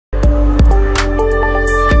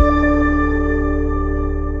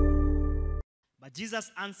But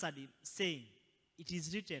Jesus answered him, saying, it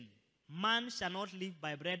is written, man shall not live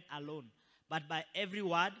by bread alone, but by every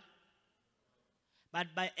word.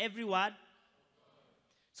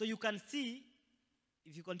 So you can see,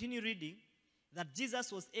 if you continue reading, that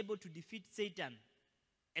Jesus was able to defeat Satan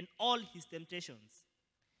and all his temptations.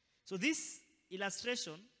 So this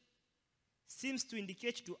illustration seems to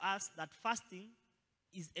indicate to us that fasting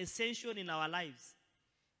is essential in our lives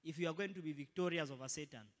if we are going to be victorious over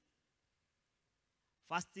Satan.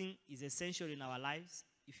 Fasting is essential in our lives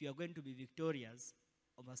if you are going to be victorious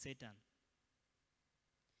over Satan.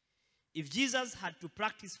 If Jesus had to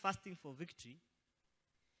practice fasting for victory,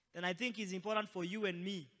 then I think it's important for you and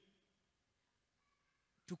me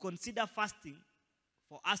to consider fasting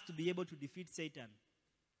for us to be able to defeat Satan.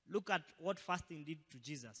 Look at what fasting did to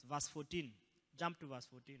Jesus. Verse 14. Jump to verse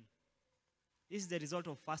 14. This is the result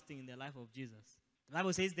of fasting in the life of Jesus. The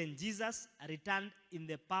Bible says, then Jesus returned in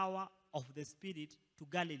the power of the Spirit to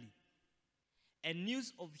Galilee. And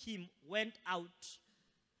news of him went out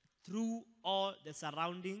through all the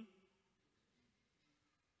surrounding.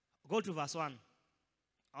 Go to verse 1.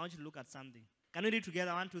 I want you to look at something. Can we read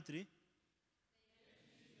together? 1, 2, 3.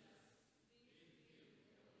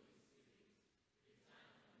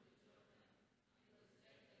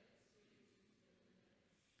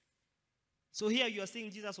 So here you are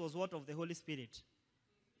seeing Jesus was what of the Holy Spirit?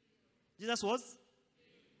 Jesus was?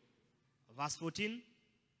 Verse 14.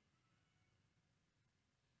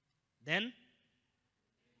 Then?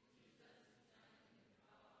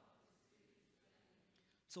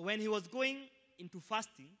 So when he was going into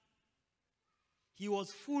fasting, he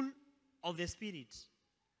was full of the Spirit.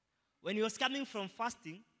 When he was coming from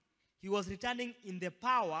fasting, he was returning in the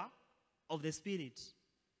power of the Spirit.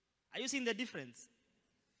 Are you seeing the difference?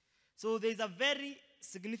 So there is a very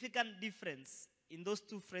significant difference in those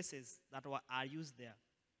two phrases that are used there.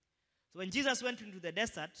 So when Jesus went into the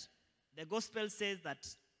desert, the gospel says that,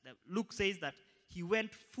 Luke says that he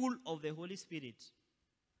went full of the Holy Spirit.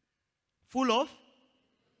 Full of?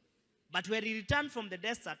 But when he returned from the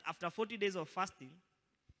desert after 40 days of fasting,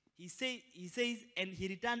 he says, and he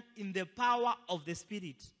returned in the power of the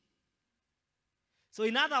Spirit. So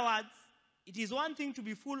in other words, it is one thing to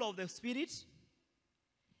be full of the Spirit,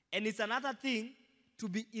 and it's another thing to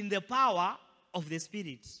be in the power of the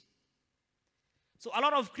Spirit. So a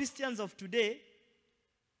lot of Christians of today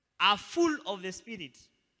are full of the Spirit,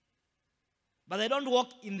 but they don't walk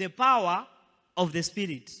in the power of the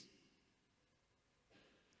Spirit.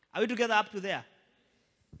 Are we together up to there?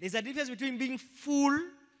 There's a difference between being full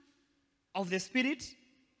of the Spirit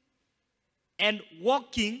and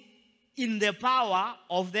walking in the power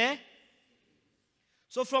of the...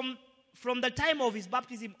 So from the time of his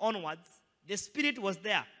baptism onwards, the Spirit was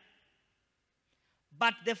there.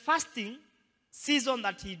 But the fasting season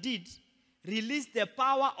that he did released the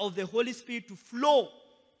power of the Holy Spirit to flow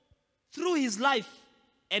through his life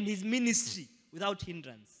and his ministry without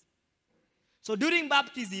hindrance. So during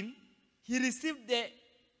baptism, he received the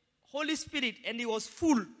Holy Spirit and he was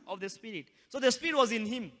full of the Spirit. So the Spirit was in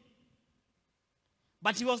him.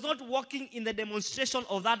 But he was not walking in the demonstration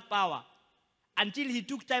of that power until he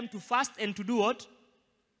took time to fast and to do what?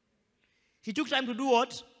 He took time to do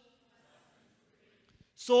what?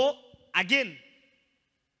 So, again,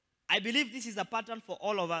 I believe this is a pattern for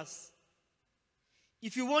all of us.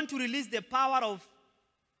 If you want to release the power of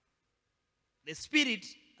the Spirit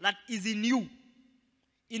that is in you,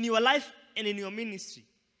 in your life and in your ministry,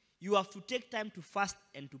 you have to take time to fast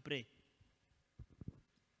and to pray.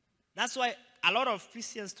 That's why a lot of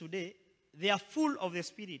Christians today, they are full of the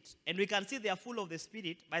Spirit. And we can see they are full of the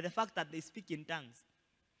Spirit by the fact that they speak in tongues.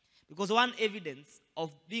 Because one evidence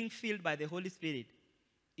of being filled by the Holy Spirit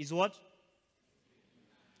is what?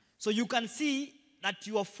 So you can see that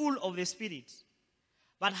you are full of the Spirit.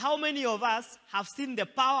 But how many of us have seen the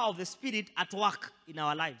power of the Spirit at work in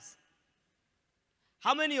our lives?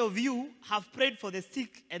 How many of you have prayed for the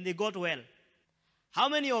sick and they got well? How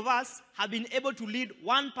many of us have been able to lead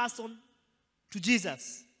one person to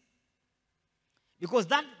Jesus? Because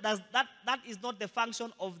that is not the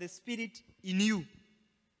function of the Spirit in you.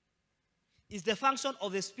 It's the function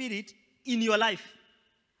of the Spirit in your life.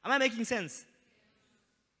 Am I making sense?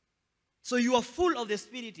 So you are full of the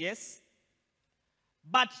Spirit, yes,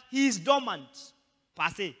 but he is dormant, per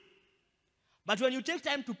se. But when you take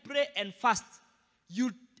time to pray and fast,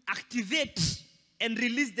 you activate and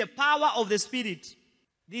release the power of the Spirit.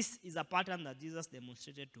 This is a pattern that Jesus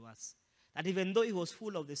demonstrated to us. That even though he was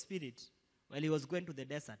full of the Spirit, while he was going to the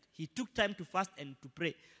desert, he took time to fast and to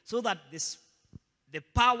pray so that the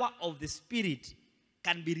power of the Spirit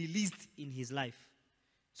can be released in his life.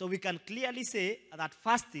 So we can clearly say that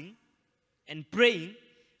fasting And praying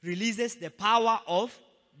releases the power of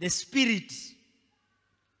the Spirit.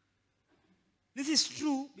 This is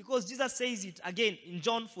true because Jesus says it again in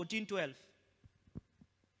John 14:12.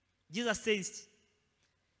 Jesus says,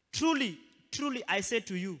 "Truly, truly I say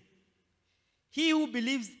to you, he who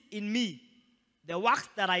believes in me, the works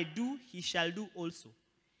that I do, he shall do also.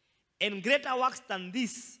 And greater works than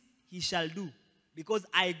this he shall do, because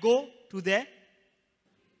I go to the..."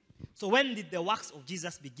 So when did the works of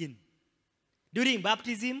Jesus begin? During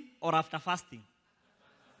baptism or after fasting?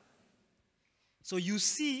 So you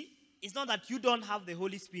see, it's not that you don't have the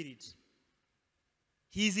Holy Spirit.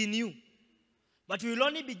 He is in you. But you will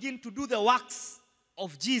only begin to do the works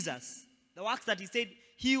of Jesus. The works that he said,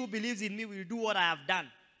 "He who believes in me will do what I have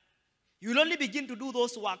done." You will only begin to do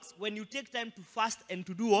those works when you take time to fast and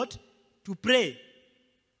to do what? To pray.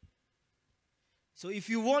 So if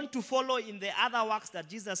you want to follow in the other works that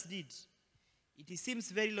Jesus did, it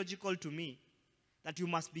seems very logical to me that you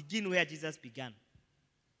must begin where Jesus began.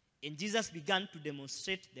 And Jesus began to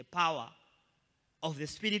demonstrate the power of the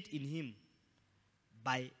Spirit in him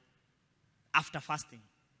after fasting.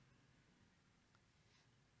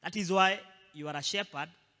 That is why you are a shepherd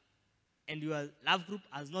and your love group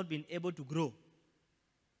has not been able to grow.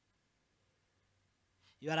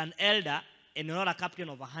 You are an elder and you're not a captain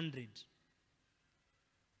of 100.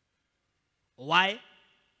 Why?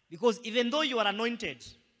 Because even though you are anointed,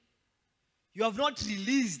 you have not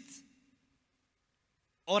released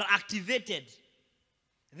or activated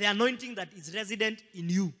the anointing that is resident in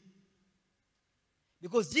you.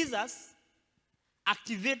 Because Jesus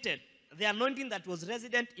activated the anointing that was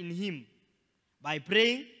resident in him by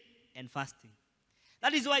praying and fasting.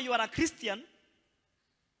 That is why you are a Christian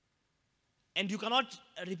and you cannot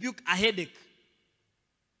rebuke a headache.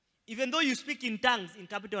 Even though you speak in tongues in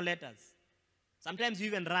capital letters. Sometimes you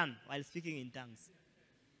even run while speaking in tongues.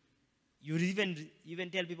 You even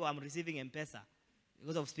tell people, "I'm receiving M-Pesa,"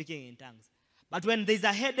 because of speaking in tongues. But when there's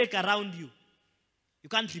a headache around you, you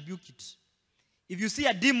can't rebuke it. If you see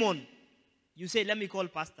a demon, you say, "Let me call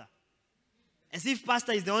pastor." As if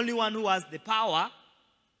pastor is the only one who has the power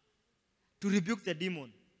to rebuke the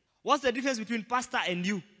demon. What's the difference between pastor and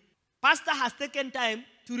you? Pastor has taken time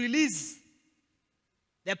to release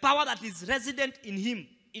the power that is resident in him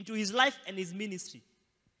into his life and his ministry,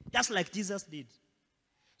 just like Jesus did.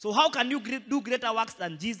 So how can you do greater works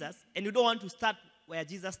than Jesus and you don't want to start where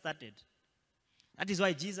Jesus started? That is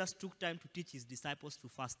why Jesus took time to teach his disciples to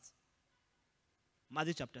fast.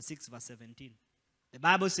 Matthew chapter 6 verse 17. The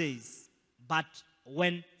Bible says, "But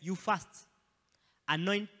when you fast,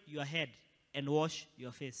 anoint your head and wash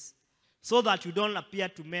your face, so that you don't appear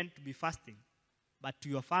to men to be fasting, but to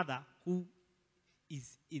your Father who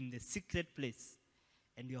is in the secret place.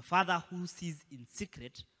 And your Father who sees in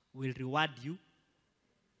secret will reward you."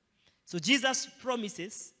 So Jesus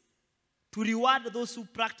promises to reward those who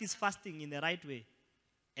practice fasting in the right way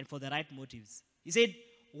and for the right motives. He said,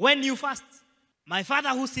 "When you fast, my Father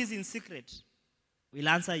who sees in secret will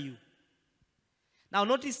answer you." Now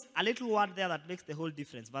notice a little word there that makes the whole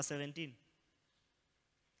difference. Verse 17.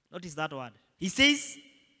 Notice that word. He says,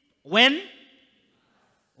 when,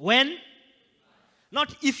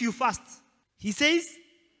 not if you fast. He says,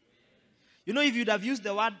 if you'd have used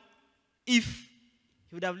the word if,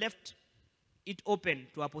 he would have left it open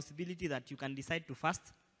to a possibility that you can decide to fast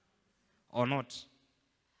or not.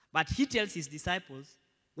 But he tells his disciples,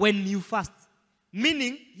 when you fast,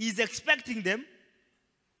 meaning he's expecting them,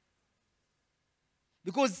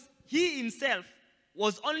 because he himself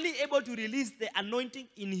was only able to release the anointing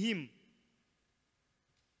in him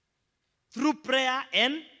through prayer.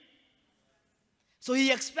 And so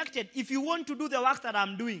he expected, if you want to do the works that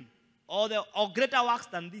I'm doing, or greater works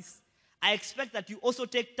than this, I expect that you also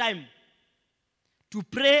take time to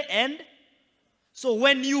pray. And so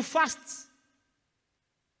when you fast,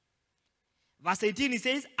 verse 18, he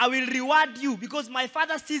says, I will reward you because my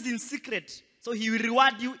Father sees in secret. So he will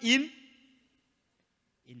reward you in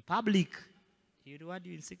public. He will reward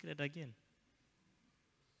you in secret again.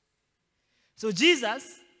 So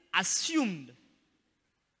Jesus assumed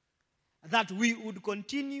that we would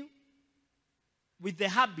continue with the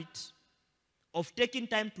habit of taking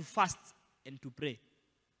time to fast and to pray.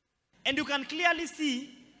 And you can clearly see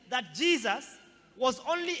that Jesus was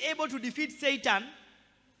only able to defeat Satan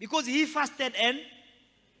because he fasted, and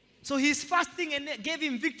so his fasting and gave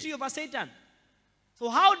him victory over Satan. So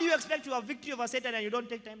how do you expect to have victory over Satan and you don't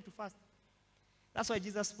take time to fast? That's why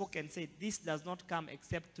Jesus spoke and said, this does not come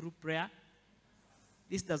except through prayer.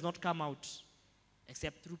 This does not come out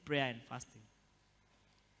except through prayer and fasting.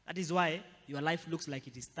 That is why your life looks like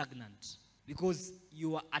it is stagnant, because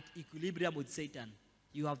you are at equilibrium with Satan.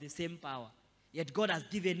 You have the same power. Yet God has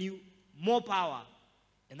given you more power.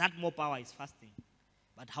 And that more power is fasting.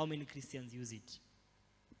 But how many Christians use it?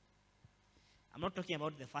 I'm not talking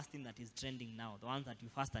about the fasting that is trending now, the ones that you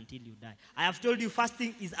fast until you die. I have told you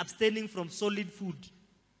fasting is abstaining from solid food,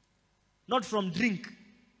 not from drink.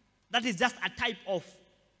 That is just a type of.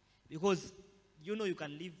 Because you know you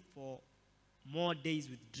can live for more days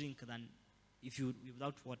with drink than if you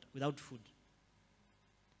without food.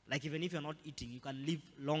 Like even if you're not eating, you can live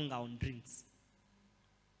longer on drinks.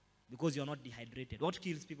 Because you're not dehydrated. What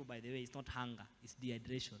kills people, by the way, is not hunger, it's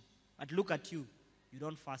dehydration. But look at you. You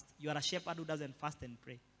don't fast. You are a shepherd who doesn't fast and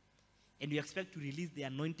pray. And you expect to release the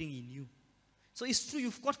anointing in you. So it's true,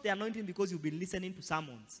 you've caught the anointing because you've been listening to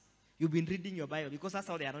sermons. You've been reading your Bible, because that's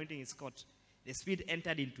how the anointing is caught. The Spirit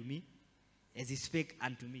entered into me as he spake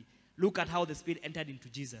unto me. Look at how the Spirit entered into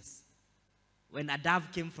Jesus. When a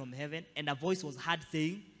dove came from heaven and a voice was heard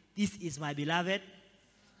saying, "This is my beloved."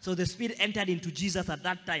 So the Spirit entered into Jesus at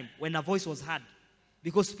that time when a voice was heard.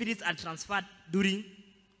 Because spirits are transferred during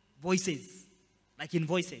voices. Like in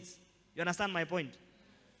voices. You understand my point?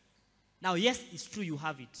 Now, yes, it's true you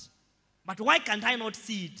have it. But why can't I not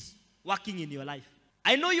see it working in your life?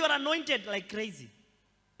 I know you are anointed like crazy.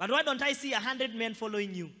 But why don't I see 100 men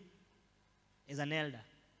following you as an elder?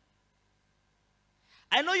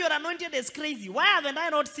 I know you are anointed as crazy. Why haven't I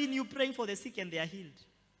not seen you praying for the sick and they are healed?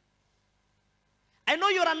 I know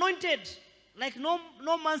you're anointed like no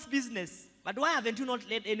man's business. But why haven't you not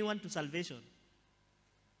led anyone to salvation?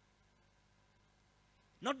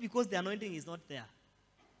 Not because the anointing is not there,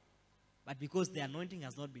 but because the anointing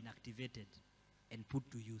has not been activated and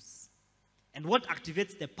put to use. And what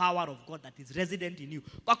activates the power of God that is resident in you?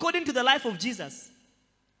 According to the life of Jesus,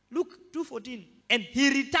 Luke 2:14, and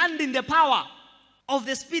he returned in the power of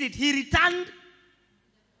the Spirit. He returned,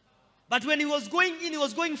 but when he was going in, he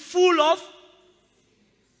was going full of,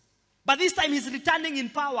 but this time he's returning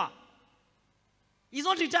in power. He's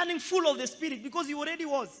not returning full of the Spirit because he already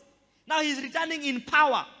was. Now he's returning in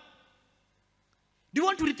power. Do you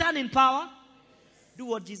want to return in power? Do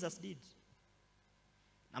what Jesus did.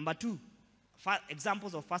 Number 2,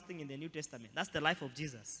 examples of fasting in the New Testament. That's the life of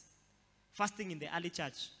Jesus. Fasting in the early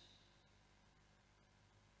church.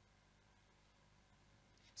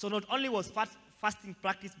 So not only was fasting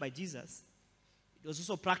practiced by Jesus, it was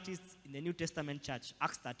also practiced in the New Testament church.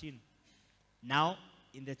 Acts 13. Now,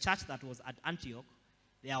 in the church that was at Antioch,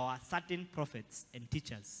 there were certain prophets and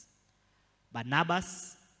teachers.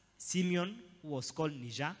 Barnabas, Simeon, who was called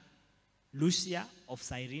Niger, Lucia of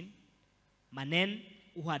Cyrene, Manaen,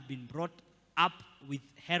 who had been brought up with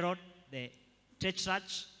Herod the Tetrarch,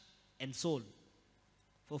 and Saul.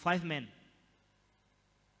 For 5 men.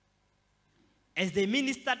 As they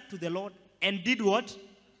ministered to the Lord and did what?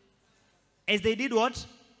 As they did what?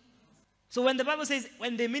 So when the Bible says,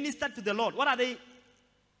 when they ministered to the Lord, what are they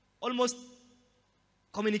almost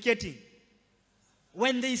communicating?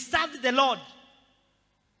 When they served the Lord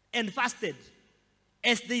and fasted.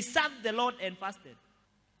 As they served the Lord and fasted.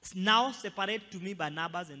 Now separate to me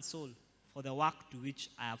Barnabas and Saul for the work to which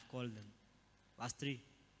I have called them. Verse 3.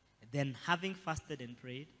 Then having fasted and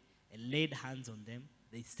prayed and laid hands on them,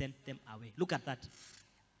 they sent them away. Look at that.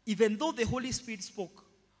 Even though the Holy Spirit spoke,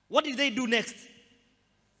 what did they do next?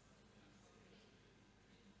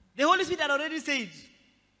 The Holy Spirit had already said,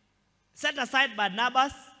 set aside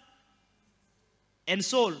Barnabas and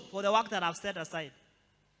Saul for the work that I've set aside.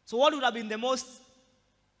 So what would have been the most,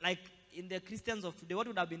 like in the Christians of today, what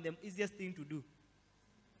would have been the easiest thing to do?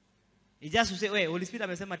 It's just to say, wait, Holy Spirit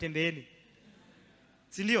amesema tembeeni.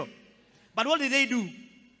 Sindio? But what did they do?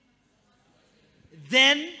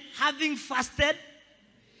 Then, having fasted,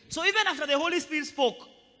 so even after the Holy Spirit spoke,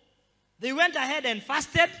 they went ahead and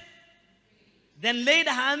fasted, then laid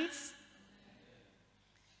hands.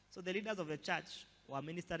 So the leaders of the church were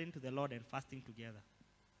ministering to the Lord and fasting together.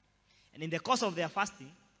 And in the course of their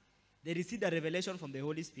fasting, they received a revelation from the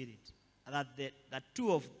Holy Spirit that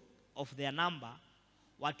 2 of their number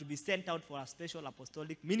were to be sent out for a special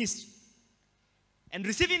apostolic ministry. And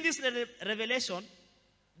receiving this revelation,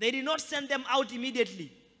 they did not send them out immediately.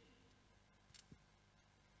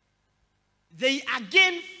 They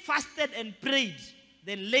again fasted and prayed,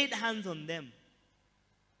 then laid hands on them.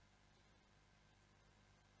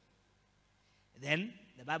 Then,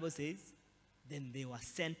 the Bible says, then they were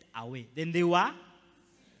sent away. Then they were?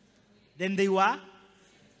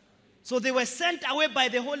 So they were sent away by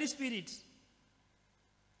the Holy Spirit.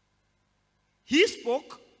 He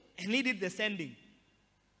spoke and he did the sending.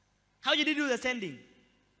 How did he do the sending?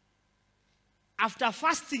 After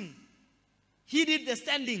fasting, he did the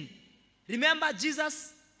sending. Remember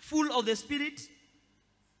Jesus, full of the Spirit,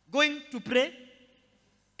 going to pray.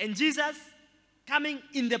 And Jesus coming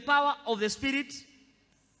in the power of the Spirit,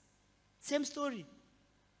 same story.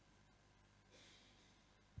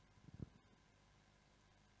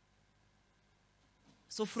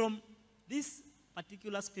 So from this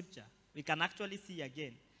particular scripture, we can actually see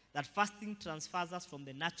again that fasting transfers us from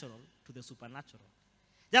the natural to the supernatural.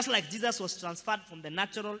 Just like Jesus was transferred from the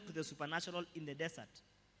natural to the supernatural in the desert.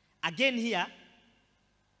 Again here,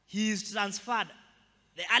 he is transferred.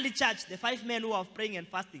 The early church, the 5 men who are praying and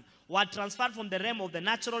fasting, were transferred from the realm of the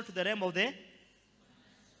natural to the realm of the...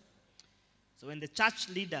 So when the church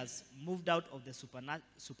leaders moved out of the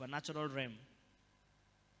supernatural realm,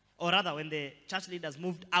 or rather when the church leaders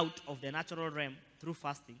moved out of the natural realm through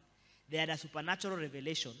fasting, they had a supernatural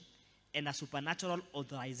revelation and a supernatural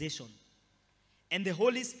authorization. And the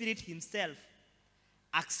Holy Spirit himself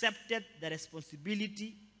accepted the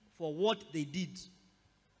responsibility for what they did.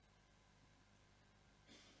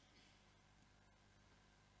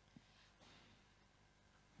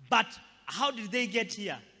 But how did they get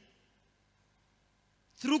here?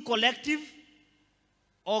 Through collective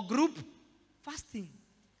or group fasting.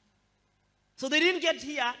 So they didn't get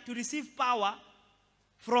here to receive power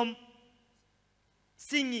from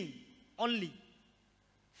singing only,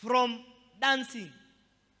 from dancing.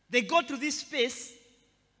 They got to this space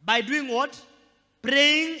by doing what?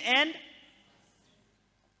 Praying and...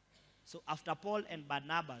 So after Paul and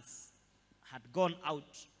Barnabas had gone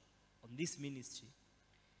out on this ministry,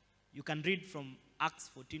 you can read from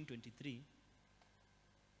Acts 14:23.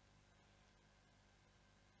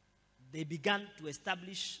 They began to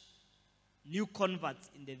establish new converts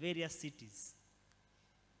in the various cities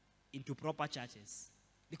into proper churches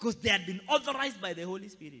because they had been authorized by the Holy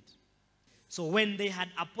Spirit. So when they had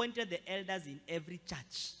appointed the elders in every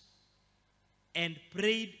church and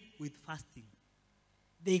prayed with fasting,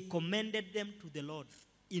 they commended them to the Lord,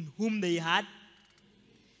 in whom they had,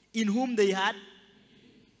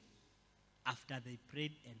 after they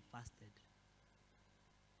prayed and fasted,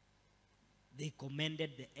 they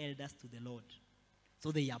commended the elders to the Lord.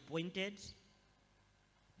 So they appointed,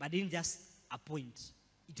 but didn't just appoint.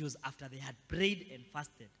 It was after they had prayed and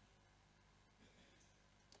fasted.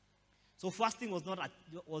 So fasting was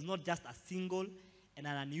not just a single and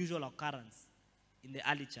an unusual occurrence in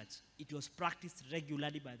the early church. It was practiced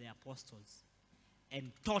regularly by the apostles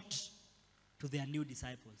and taught to their new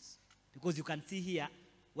disciples. Because you can see here,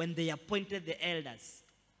 when they appointed the elders,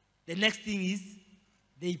 the next thing is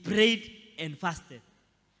they prayed and fasted.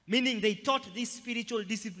 Meaning they taught this spiritual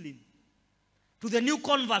discipline to the new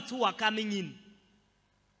converts who are coming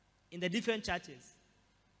in the different churches.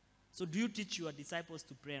 So do you teach your disciples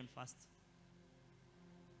to pray and fast?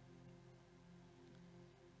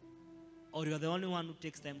 Or you're the only one who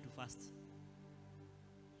takes time to fast?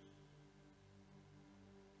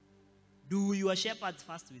 Do your shepherds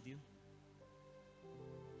fast with you?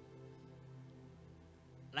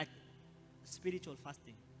 Like spiritual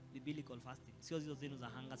fasting, biblical fasting.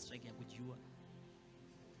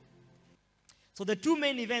 So the two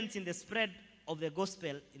main events in the spread of the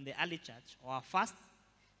gospel in the early church were first,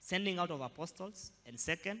 sending out of apostles, and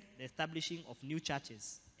second, the establishing of new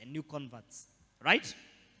churches and new converts. Right?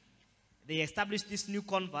 They established these new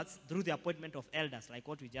converts through the appointment of elders, like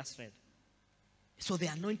what we just read. So the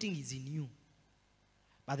anointing is in you.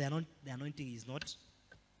 But the anointing is not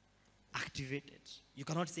activated. You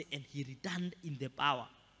cannot say, and he returned in the power.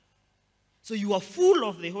 So you are full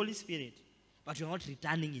of the Holy Spirit, but you're not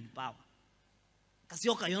returning in power.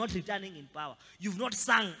 Kasioka, you're not returning in power. You've not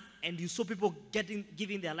sung and you saw people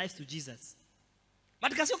giving their lives to Jesus.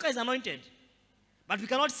 But Kasioka is anointed. But we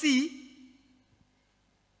cannot see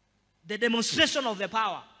the demonstration of the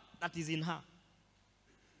power that is in her.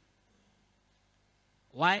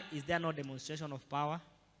 Why is there no demonstration of power?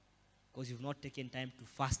 Because you've not taken time to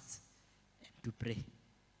fast and to pray.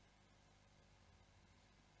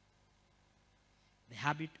 The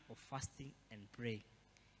habit of fasting and praying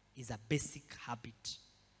is a basic habit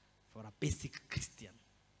for a basic Christian.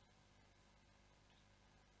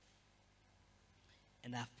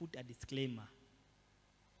 And I've put a disclaimer.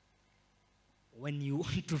 When you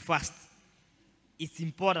want to fast, it's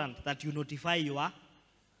important that you notify your...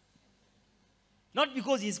 Not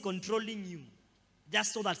because he's controlling you,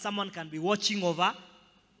 just so that someone can be watching over.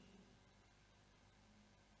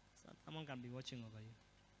 Someone can be watching over you.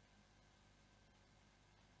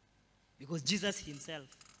 Because Jesus himself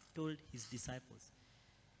told his disciples,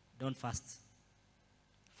 don't fast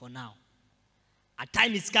for now. A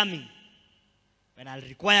time is coming when I'll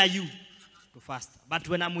require you to fast. But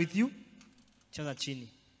when I'm with you, cheza chini.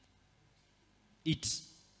 Eat.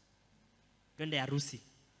 Twende harusi.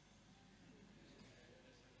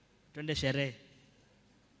 Twende sherehe.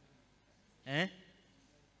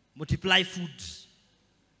 Multiply food.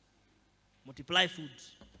 Multiply food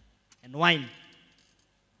and wine.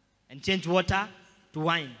 And change water to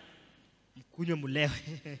wine. Mkunywe mulewe.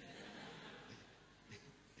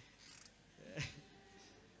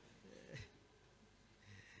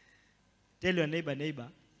 Tell your neighbor,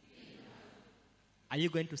 are you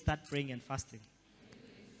going to start praying and fasting?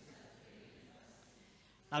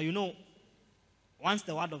 Now, you know, once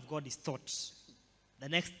the word of God is taught, the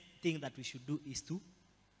next thing that we should do is to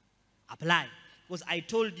apply. Because I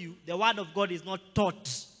told you, the word of God is not taught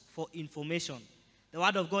for information. The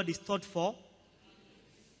word of God is taught for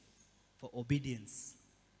obedience.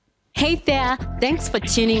 Hey there, thanks for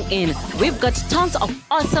tuning in. We've got tons of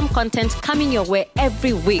awesome content coming your way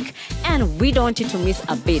every week, and we don't want you to miss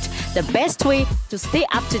a bit. The best way to stay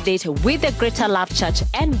up to date with the Greater Love Church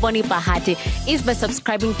and Bonnie Bahati is by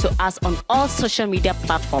subscribing to us on all social media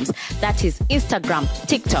platforms. That is Instagram,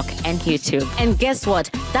 TikTok, and YouTube. And guess what?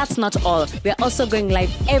 That's not all. We're also going live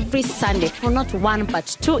every Sunday for not one but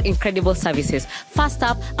two incredible services. First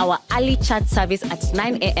up, our early church service at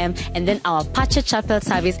 9 a.m. and then our Pacha Chapel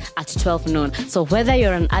service at 12 noon. So whether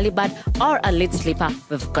you're an early bird or a late sleeper,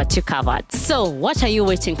 we've got you covered. So what are you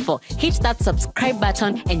waiting for? Hit that subscribe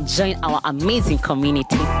button and join our amazing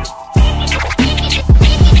community.